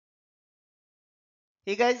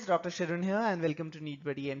Hey guys, Dr. Sharun here and welcome to NEET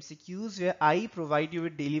MCQs where I provide you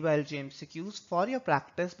with Daily Biology MCQs for your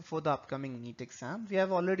practice before the upcoming NEET exam. We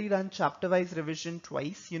have already done chapter-wise revision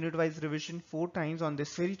twice, unit-wise revision 4 times on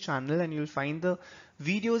this very channel, and you'll find the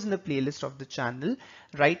videos in the playlist of the channel.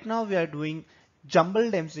 Right now we are doing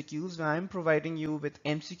jumbled MCQs where I'm providing you with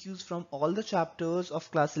MCQs from all the chapters of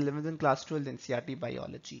class 11th and class 12th NCERT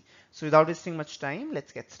biology. So without wasting much time,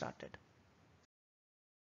 let's get started.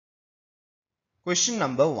 Question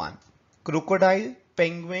number 1. Crocodile,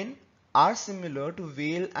 penguin are similar to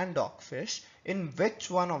whale and dogfish in which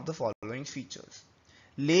one of the following features?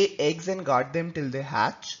 Lay eggs and guard them till they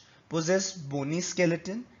hatch, possess bony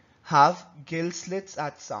skeleton, have gill slits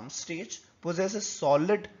at some stage, possess a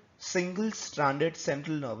solid single-stranded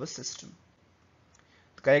central nervous system.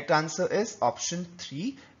 The correct answer is option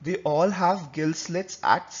 3. They all have gill slits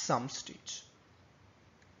at some stage.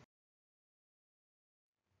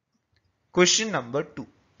 Question number 2.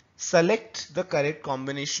 Select the correct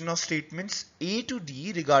combination of statements A to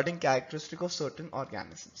D regarding characteristic of certain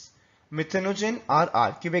organisms. Methanogen are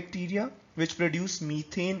archaebacteria which produce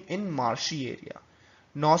methane in marshy area.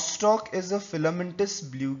 Nostoc is a filamentous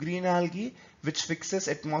blue-green algae which fixes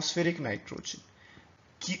atmospheric nitrogen.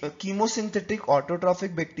 Chemosynthetic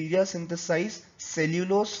autotrophic bacteria synthesize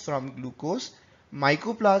cellulose from glucose.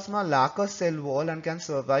 Mycoplasma lack a cell wall and can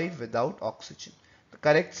survive without oxygen. The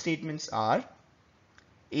correct statements are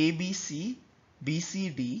ABC,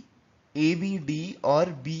 BCD, ABD or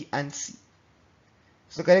B and C.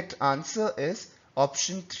 So correct answer is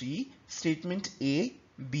option 3. Statement A,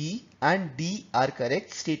 B and D are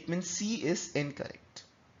correct. Statement C is incorrect.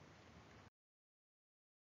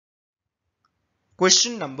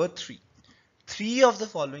 Question number 3. Three of the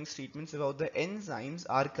following statements about the enzymes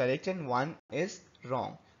are correct and one is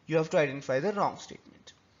wrong. You have to identify the wrong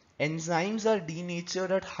statement. Enzymes are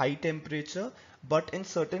denatured at high temperature, but in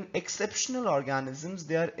certain exceptional organisms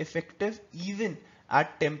they are effective even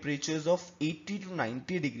at temperatures of 80 to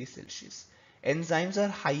 90 degrees Celsius. Enzymes are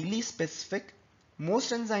highly specific.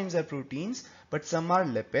 Most enzymes are proteins, but some are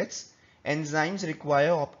lipids. Enzymes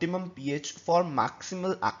require optimum pH for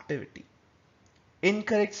maximal activity.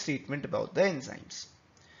 Incorrect statement about the enzymes.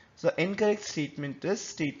 So incorrect statement is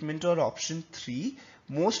statement or option 3.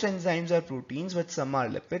 Most enzymes are proteins but some are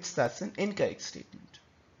lipids. That's an incorrect statement.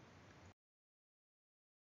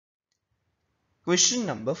 Question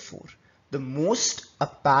number 4. The most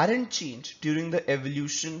apparent change during the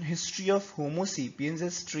evolution history of Homo sapiens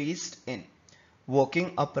is traced in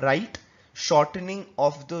walking upright, shortening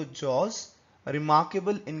of the jaws, a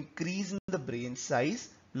remarkable increase in the brain size,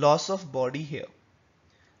 loss of body hair.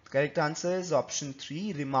 Correct answer is option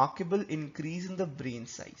 3, remarkable increase in the brain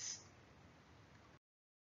size.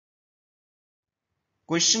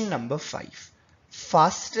 Question number 5.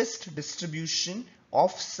 Fastest distribution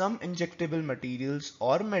of some injectable materials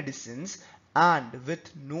or medicines and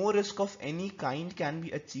with no risk of any kind can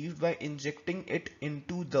be achieved by injecting it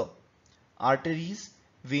into the arteries,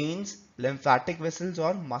 veins, lymphatic vessels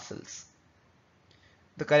or muscles.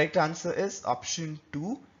 The correct answer is option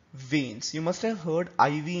 2, veins. You must have heard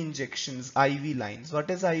IV injections, IV lines. What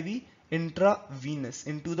is IV? Intravenous,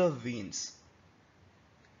 into the veins.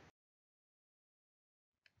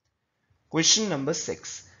 Question number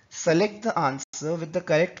 6. Select the answer with the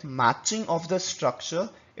correct matching of the structure,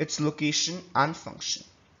 its location and function.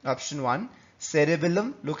 Option 1.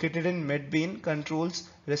 Cerebellum, located in midbrain, controls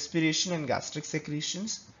respiration and gastric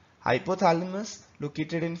secretions. Hypothalamus,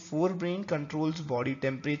 located in forebrain, controls body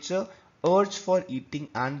temperature, urge for eating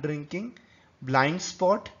and drinking. Blind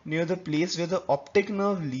spot, near the place where the optic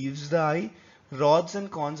nerve leaves the eye. Rods and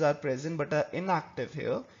cones are present but are inactive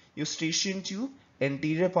here. Eustachian tube,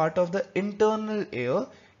 anterior part of the internal ear,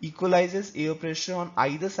 equalizes air pressure on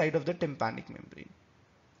either side of the tympanic membrane.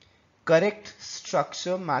 Correct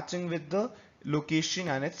structure matching with the location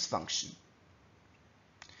and its function.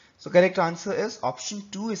 So correct answer is option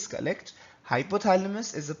 2 is correct.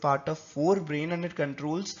 Hypothalamus is a part of forebrain and it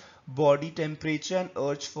controls body temperature and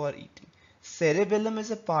urge for eating. Cerebellum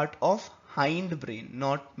is a part of hindbrain,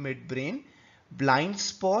 not midbrain. Blind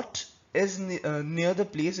spot is near the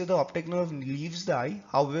place where the optic nerve leaves the eye.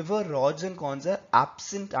 However, rods and cones are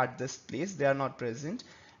absent at this place. They are not present.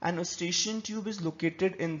 And eustachian tube is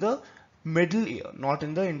located in the middle ear, not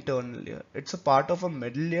in the internal ear. It's a part of a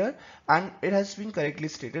middle ear and it has been correctly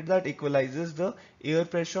stated that equalizes the air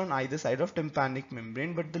pressure on either side of tympanic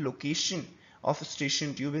membrane, but the location of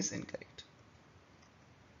eustachian tube is incorrect.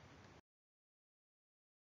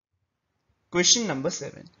 Question number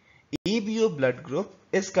 7. ABO blood group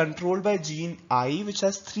is controlled by gene I which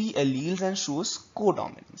has 3 alleles and shows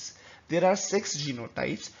codominance. there are 6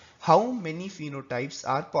 genotypes, how many phenotypes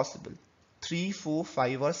are possible? 3, 4,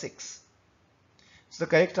 5 or 6? So the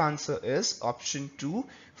correct answer is option 2.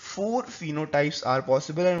 4 phenotypes are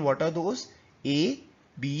possible, and what are those? A,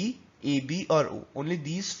 B, AB or O. Only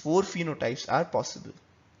these 4 phenotypes are possible.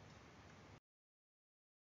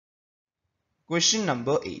 Question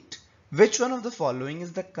number 8. Which one of the following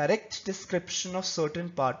is the correct description of certain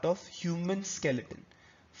part of human skeleton?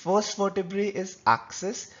 First vertebrae is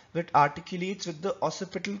axis, which articulates with the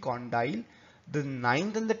occipital condyle. The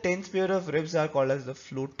 9th and the 10th pair of ribs are called as the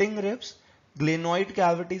floating ribs. Glenoid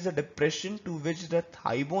cavity is a depression to which the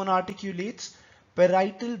thigh bone articulates.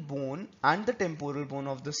 Parietal bone and the temporal bone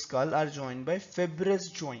of the skull are joined by fibrous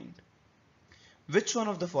joint. Which one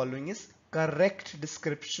of the following is correct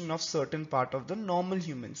description of certain part of the normal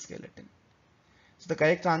human skeleton? So the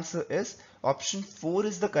correct answer is option 4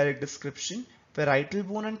 is the correct description. Parietal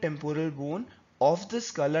bone and temporal bone of the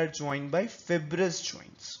skull are joined by fibrous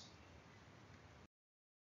joints.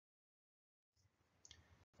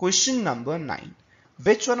 Question number 9.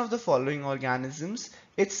 Which one of the following organisms,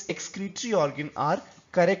 its excretory organ are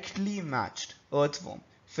correctly matched? Earthworm,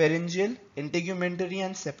 pharyngeal, integumentary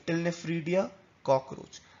and septal nephridia,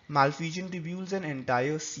 cockroach, Malpighian tubules and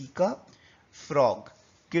entire ceca, frog,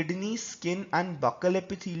 kidney, skin and buccal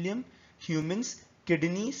epithelium, humans,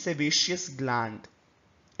 kidney, sebaceous gland.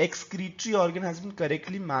 Excretory organ has been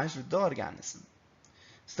correctly matched with the organism.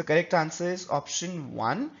 So the correct answer is option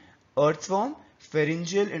 1. Earthworm,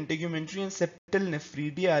 pharyngeal, integumentary and septal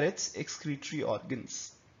nephridia are its excretory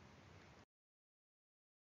organs.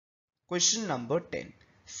 Question number 10.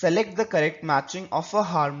 Select the correct matching of a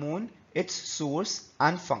hormone, its source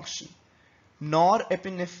and function.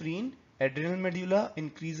 Norepinephrine, adrenal medulla,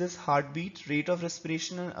 increases heartbeat, rate of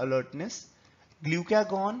respiration and alertness.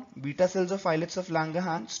 Glucagon, beta cells of islets of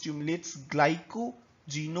Langerhans, stimulates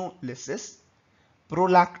glycogenolysis.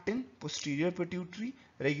 Prolactin, posterior pituitary,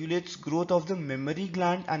 regulates growth of the mammary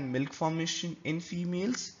gland and milk formation in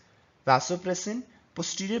females. Vasopressin,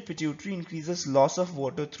 posterior pituitary, increases loss of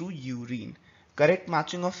water through urine. Correct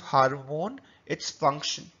matching of hormone, its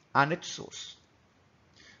function and its source.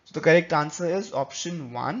 So the correct answer is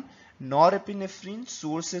option 1. Norepinephrine,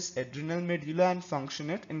 source is adrenal medulla and function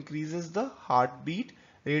it increases the heartbeat,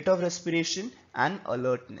 rate of respiration and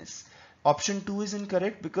alertness. Option 2 is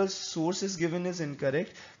incorrect because source is given is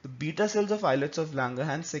incorrect. The beta cells of islets of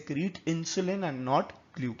Langerhans secrete insulin and not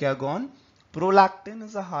glucagon. Prolactin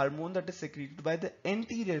is a hormone that is secreted by the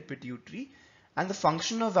anterior pituitary, and the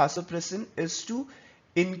function of vasopressin is to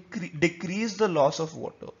decrease the loss of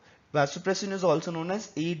water. Vasopressin is also known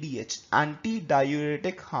as ADH,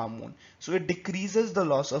 antidiuretic hormone. So it decreases the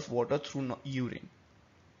loss of water through urine.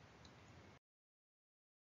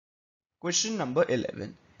 Question number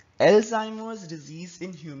 11. Alzheimer's disease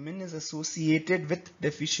in human is associated with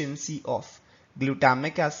deficiency of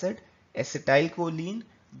glutamic acid, acetylcholine,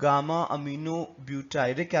 gamma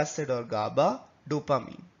aminobutyric acid or GABA,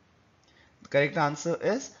 dopamine. The correct answer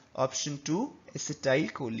is option 2,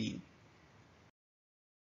 acetylcholine.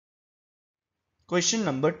 Question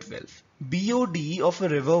number 12. BOD of a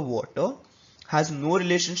river water has no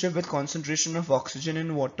relationship with concentration of oxygen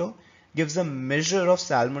in water, gives a measure of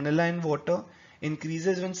salmonella in water,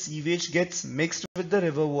 increases when sewage gets mixed with the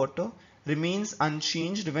river water, remains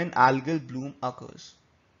unchanged when algal bloom occurs.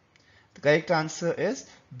 The correct answer is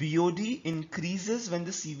BOD increases when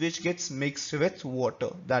the sewage gets mixed with water.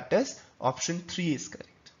 That is option 3 is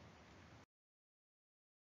correct.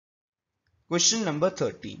 Question number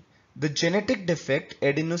 13. The genetic defect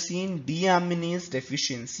adenosine deaminase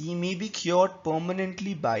deficiency may be cured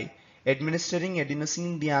permanently by administering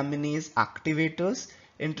adenosine deaminase activators,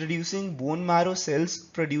 introducing bone marrow cells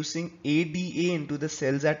producing ADA into the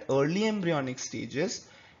cells at early embryonic stages,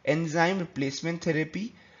 enzyme replacement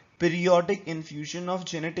therapy, periodic infusion of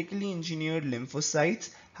genetically engineered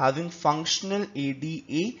lymphocytes having functional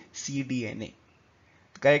ADA cDNA.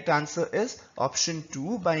 The correct answer is option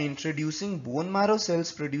 2, by introducing bone marrow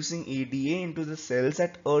cells producing ADA into the cells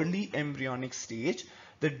at early embryonic stage.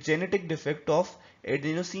 The genetic defect of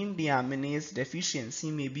adenosine deaminase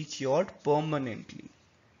deficiency may be cured permanently.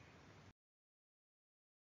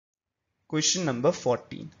 Question number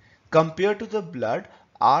 14. Compared to the blood,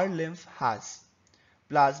 our lymph has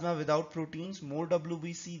plasma without proteins, more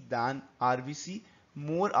WBC than RBC,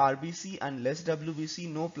 more RBC and less WBC,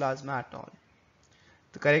 no plasma at all.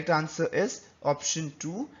 The correct answer is option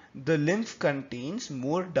 2. The lymph contains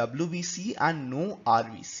more WBC and no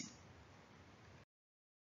RBC.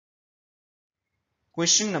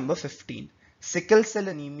 Question number 15. Sickle cell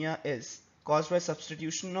anemia is caused by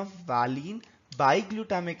substitution of valine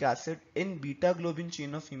biglutamic acid in beta globin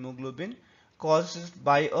chain of hemoglobin caused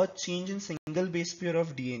by a change in single base pair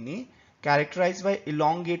of DNA characterized by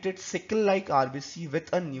elongated sickle-like RBC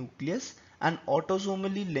with a nucleus and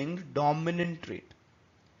autosomally linked dominant trait.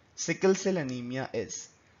 Sickle cell anemia is.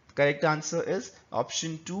 The correct answer is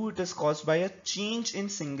option 2. It is caused by a change in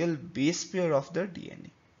single base pair of the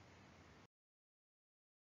DNA.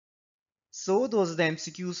 So those are the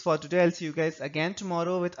MCQs for today. I'll see you guys again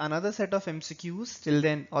tomorrow with another set of MCQs. Till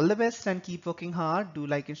then, all the best and keep working hard. Do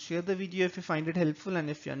like and share the video if you find it helpful, and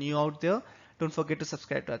if you're new out there, don't forget to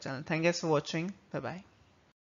subscribe to our channel. Thank you guys for watching. Bye bye.